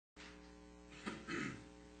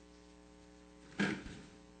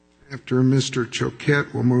After Mr.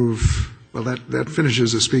 Choquette, we'll move, well, that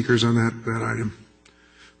finishes the speakers on that item.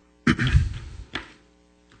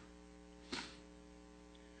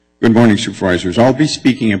 Good morning, Supervisors. I'll be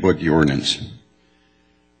speaking about the ordinance.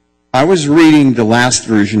 I was reading the last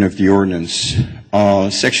version of the ordinance,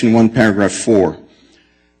 Section 1, Paragraph 4.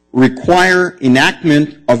 Require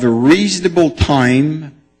enactment of a reasonable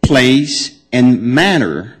time, place, and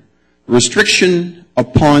manner restriction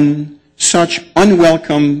upon such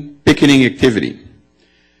unwelcome picketing activity.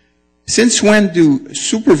 Since when do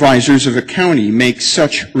supervisors of a county make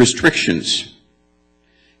such restrictions?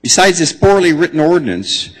 Besides, this poorly written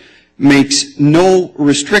ordinance makes no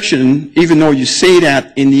restriction, even though you say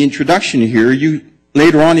that in the introduction here,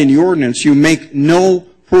 later on in the ordinance, you make no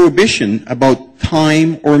prohibition about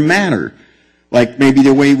time or manner, like maybe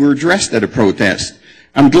the way we're dressed at a protest.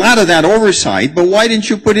 I'm glad of that oversight, but why didn't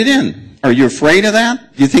you put it in? Are you afraid of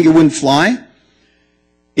that? Do you think it wouldn't fly?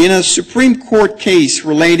 In a Supreme Court case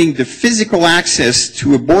relating to physical access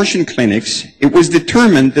to abortion clinics, it was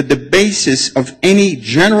determined that the basis of any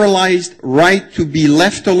generalized right to be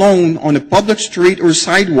left alone on a public street or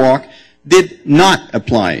sidewalk did not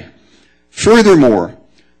apply. Furthermore,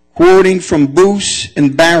 quoting from Booth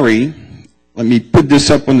and Barry, let me put this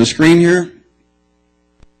up on the screen here.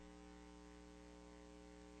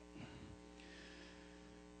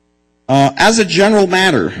 As a general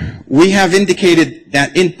matter, we have indicated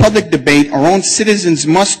that in public debate, our own citizens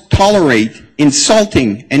must tolerate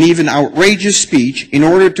insulting and even outrageous speech in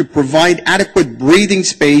order to provide adequate breathing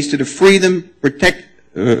space to the freedom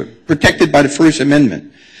protected by the First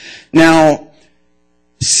Amendment. Now,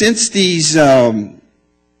 since these sex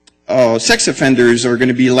offenders are going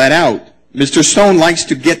to be let out, Mr. Stone likes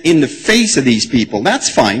to get in the face of these people. That's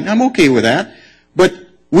fine. I'm okay with that. But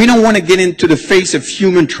we don't want to get into the face of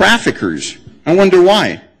human traffickers. I wonder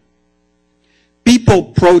why. People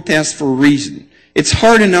protest for a reason. It's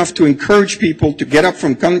hard enough to encourage people to get up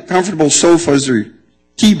from comfortable sofas or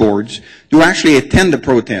keyboards to actually attend the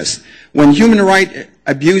protest. When human rights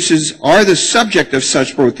abuses are the subject of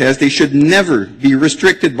such protests, they should never be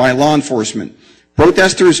restricted by law enforcement.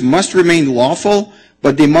 Protesters must remain lawful,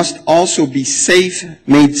 but they must also be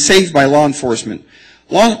made safe by law enforcement.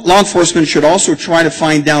 Law enforcement should also try to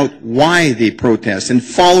find out why they protest and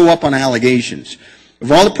follow up on allegations.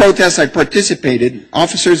 Of all the protests I participated,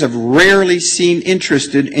 officers have rarely seemed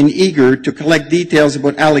interested and eager to collect details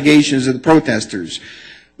about allegations of the protesters.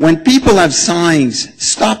 When people have signs,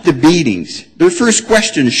 "Stop the beatings," their first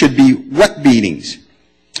question should be, what beatings?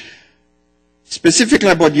 Specifically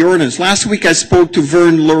about the ordinance, last week I spoke to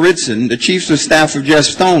Vern Loritzen, the Chief of Staff of Jeff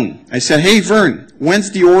Stone. I said, "Hey Vern,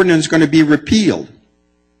 when's the ordinance going to be repealed?"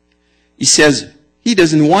 He says he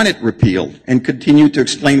doesn't want it repealed and continue to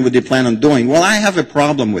explain what they plan on doing. Well, I have a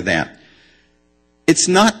problem with that. It's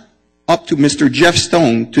not up to Mr. Jeff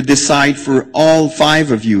Stone to decide for all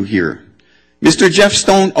 5 of you here. Mr. Jeff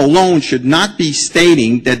Stone alone should not be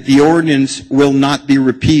stating that the ordinance will not be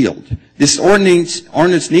repealed. This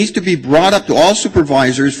ordinance needs to be brought up to all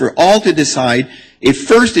supervisors for all to decide if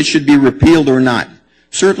first it should be repealed or not.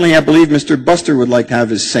 Certainly, I believe Mr. Buster would like to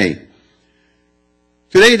have his say.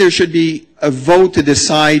 Today, there should be a vote to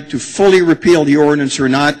decide to fully repeal the ordinance or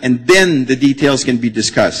not, and then the details can be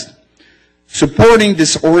discussed. Supporting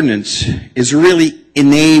this ordinance is really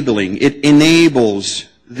enabling. It enables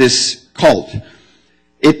this cult.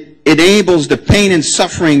 It enables the pain and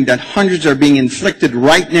suffering that hundreds are being inflicted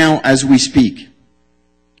right now as we speak.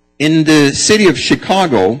 In the city of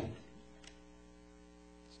Chicago,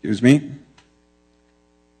 excuse me,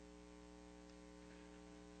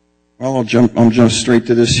 well, I'll jump straight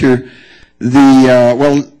to this here.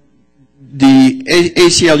 The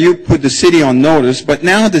ACLU put the city on notice, but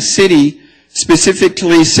now the city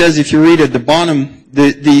specifically says, if you read at the bottom,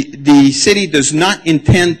 the city does not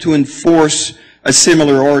intend to enforce a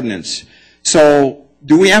similar ordinance. So,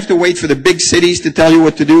 do we have to wait for the big cities to tell you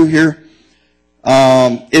what to do here?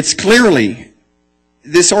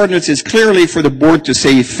 This ordinance is clearly for the board to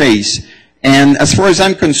save face. And as far as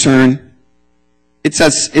I'm concerned, it's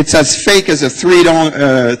as fake as a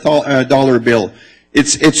 $3 bill.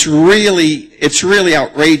 It's really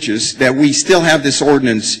outrageous that we still have this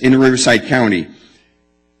ordinance in Riverside County.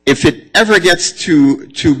 If it ever gets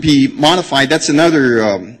to be modified, that's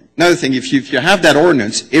another thing. If you have that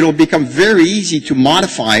ordinance, it'll become very easy to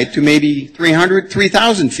modify it to maybe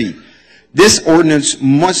 3,000 feet. This ordinance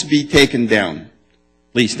must be taken down.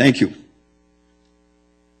 Please, thank you.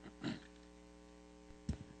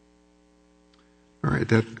 All right,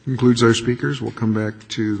 that concludes our speakers. We'll come back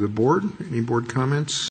to the board. Any board comments?